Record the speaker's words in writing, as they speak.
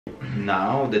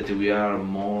Now that we are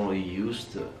more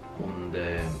used on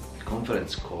the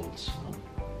conference calls,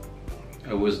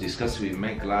 I was discussing with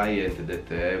my client that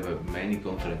they have many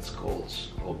conference calls,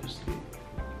 obviously,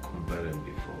 compared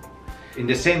before. In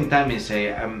the same time, I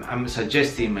say I'm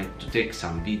suggesting to take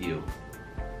some video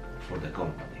for the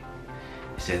company.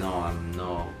 He said, no, I'm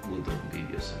not good on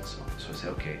videos and so on. So I said,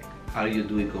 okay, are you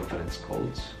doing conference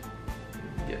calls?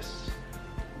 Yes.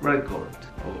 Record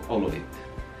all of it.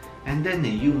 And then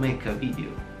you make a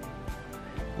video.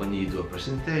 When you do a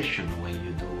presentation, when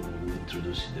you do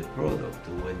introduce the product,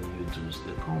 when you introduce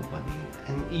the company,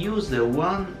 and use the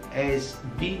one as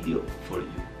video for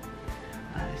you.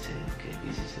 And I said, okay,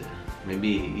 this is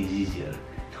maybe it's easier.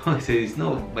 No, I said it's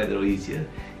not better or easier.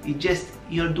 It's just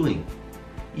you're doing.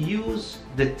 Use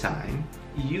the time,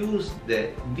 use the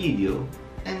video,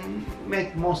 and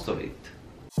make most of it.